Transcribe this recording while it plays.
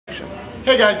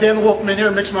Hey guys, Dan the Wolfman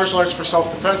here, Mixed Martial Arts for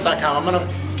Self-Defense.com. I'm going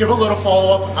to give a little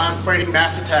follow-up on fighting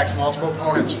mass attacks, multiple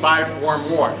opponents, 5 or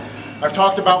more. I've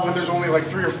talked about when there's only like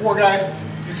 3 or 4 guys,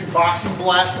 you can box and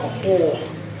blast a hole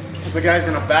because the guy's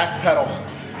going to backpedal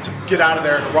to get out of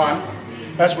there and run.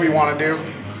 That's what you want to do.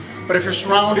 But if you're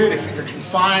surrounded, if you're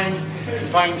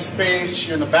confined space,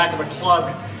 you're in the back of a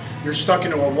club, you're stuck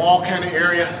into a wall kind of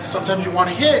area, sometimes you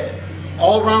want to hit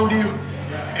all around you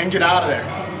and get out of there,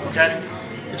 okay?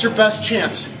 It's your best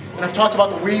chance. And I've talked about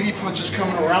the wavy punches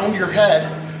coming around your head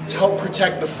to help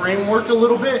protect the framework a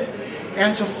little bit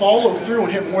and to follow through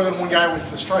and hit more than one guy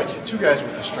with the strike, hit 2 guys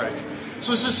with the strike.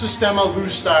 So this is Systema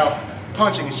loose style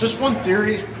punching. It's just one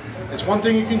theory. It's one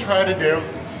thing you can try to do.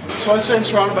 So I'd say I'm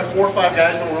surrounded by 4 or 5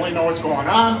 guys, don't really know what's going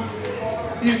on.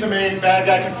 He's the main bad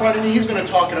guy confronting me. He's going to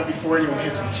talk it up before anyone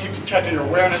hits me. Keep checking your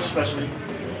awareness, especially,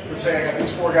 let's say I got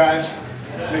these 4 guys.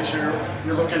 Make sure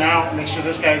you're looking out. Make sure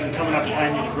this guy isn't coming up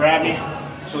behind you to grab me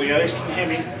so the others can hit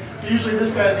me. Usually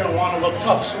this guy's going to want to look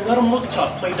tough, so let him look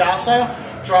tough. Play docile,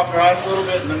 drop your eyes a little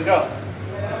bit, and then go.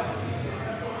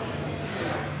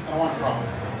 I don't want a problem.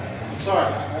 I'm sorry. I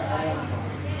don't want a problem.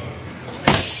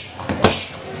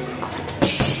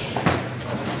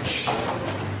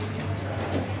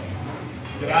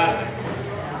 Get out of there.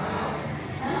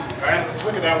 Alright, let's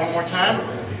look at that one more time.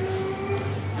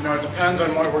 You know, it depends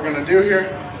on what we're going to do here.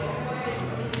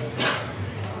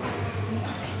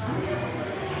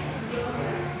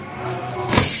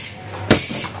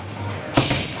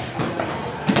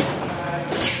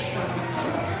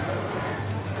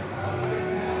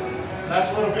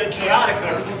 That's a little bit chaotic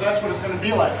there because that's what it's going to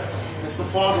be like. It's the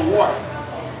fog of war.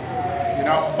 You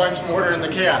know, find some order in the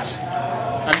chaos.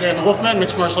 I'm Dan the Wolfman,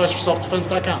 Mixed Martial Arts for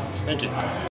Self-Defense.com. Thank you.